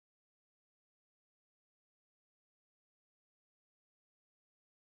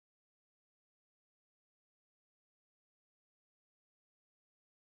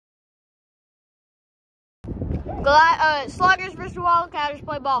Sluggers versus Wildcatters,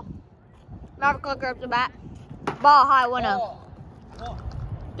 play ball. Maverick Clucker up to bat. Ball high, 1-0.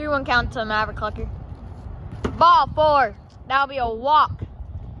 3-1 count to Maverick Clucker. Ball 4. That'll be a walk.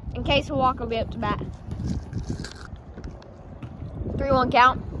 In case a walk will be up to bat. 3-1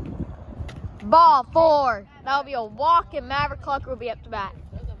 count. Ball 4. That'll be a walk and Maverick Clucker will be up to bat.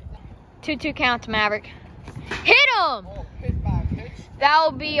 2-2 count to Maverick. Hit him!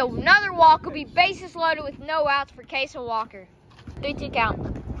 That'll be another walk. Will be bases loaded with no outs for Case and Walker. 3-2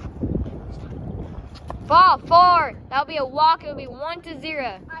 count. Ball 4. That'll be a walk. It'll be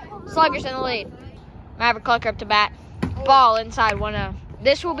 1-0. Sluggers in the lead. Maverick Clucker up to bat. Ball inside 1-0.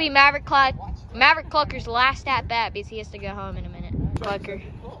 This will be Maverick Clucker's last at bat because he has to go home in a minute. Clucker.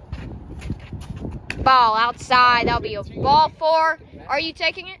 Ball outside. That'll be a ball 4. Are you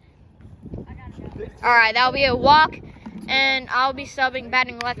taking it? All right. That'll be a walk, and I'll be subbing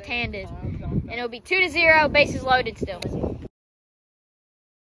batting left-handed, and it'll be 2-0. Bases loaded still.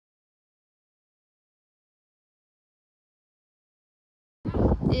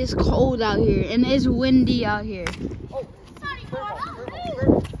 It's cold out here, and it's windy out here.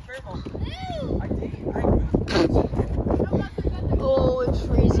 Oh, it's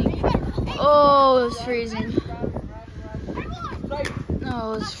freezing. Oh, it's freezing.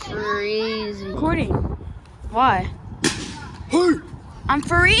 Oh, it's freezing. Recording. Why? I'm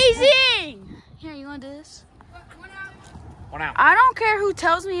freezing! Here, you want to do this? One out. I don't care who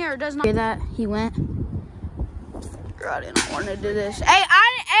tells me or does not. Hear that? He went. Girl, I didn't want to do this. Hey,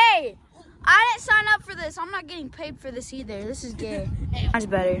 I didn't sign up for this. I'm not getting paid for this either. This is gay. That's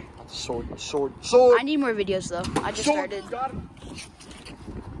better. Sword. I need more videos though. I just started.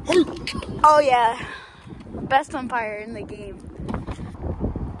 Oh yeah. Best umpire in the game.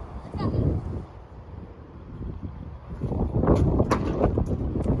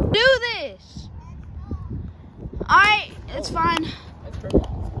 Do this. Alright, it's fine. That's perfect.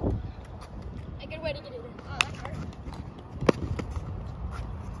 A good way to get it in. Oh, that hurt.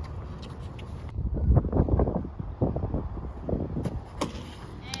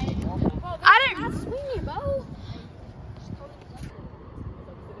 I didn't. Not swinging, bro.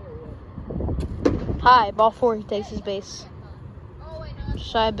 Hi, ball 4. He takes his base.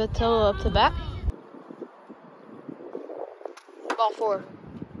 Shy Batillo up to bat. Ball 4.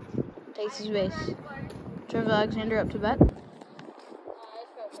 Takes his base. Trevor Alexander up to bat.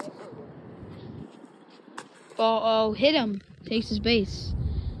 Ball, oh, hit him. Takes his base.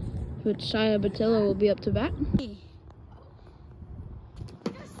 But Shia Batillo will be up to bat.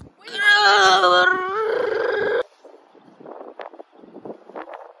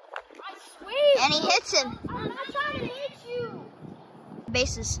 And he hits him. I'm not trying to hit you.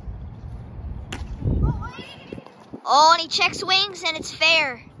 Bases. Oh, and he checks swings, and it's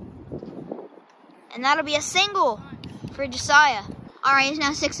fair. And that'll be a single for Josiah. All right, he's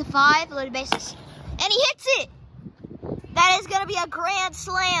now 6-5, loaded bases. And he hits it. That is going to be a grand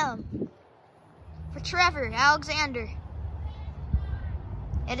slam for Trevor Alexander.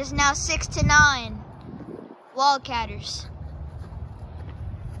 It is now 6-9, Wildcatters.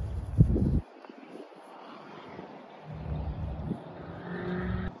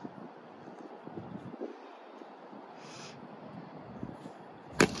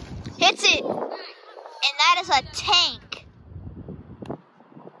 Hits it, and that is a tank.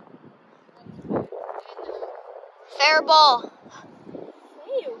 Fair ball.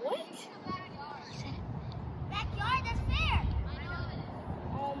 Wait, what? Backyard, that's fair.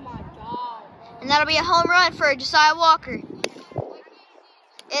 Oh my God. And that'll be a home run for Josiah Walker.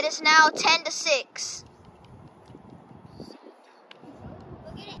 It is now 10-6.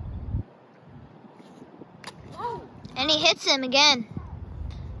 And he hits him again.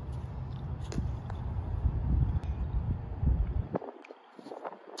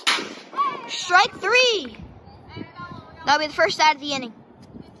 Strike 3. That'll be the first out of the inning.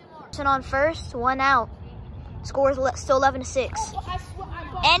 On first, 1 out. Score is still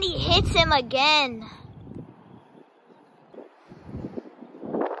 11-6. And he hits him again.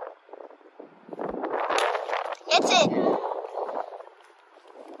 Hits it.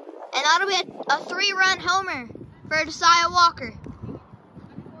 And that'll be a 3-run homer for Josiah Walker.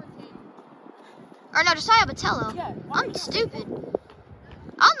 Or no, Josiah Batillo. I'm stupid.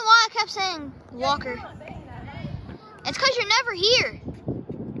 I don't know why I kept saying Walker. It's because you're never here.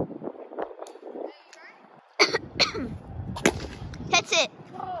 Hits it.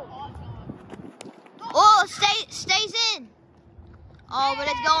 Oh, stays in. Oh, but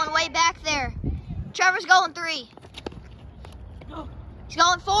it's going way back there. Trevor's going 3. He's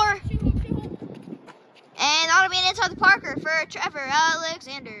going 4. And that'll be an inside the Parker for Trevor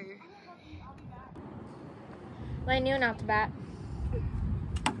Alexander. Laniu out to bat.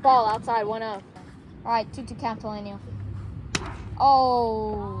 Ball outside, 1-0. All right, 2-2 count to Laniu.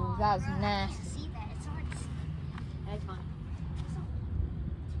 Oh, that was nasty. See that? It's hard to see. That's fine.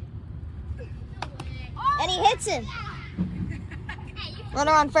 And he hits him.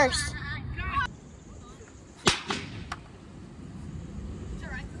 Runner on first.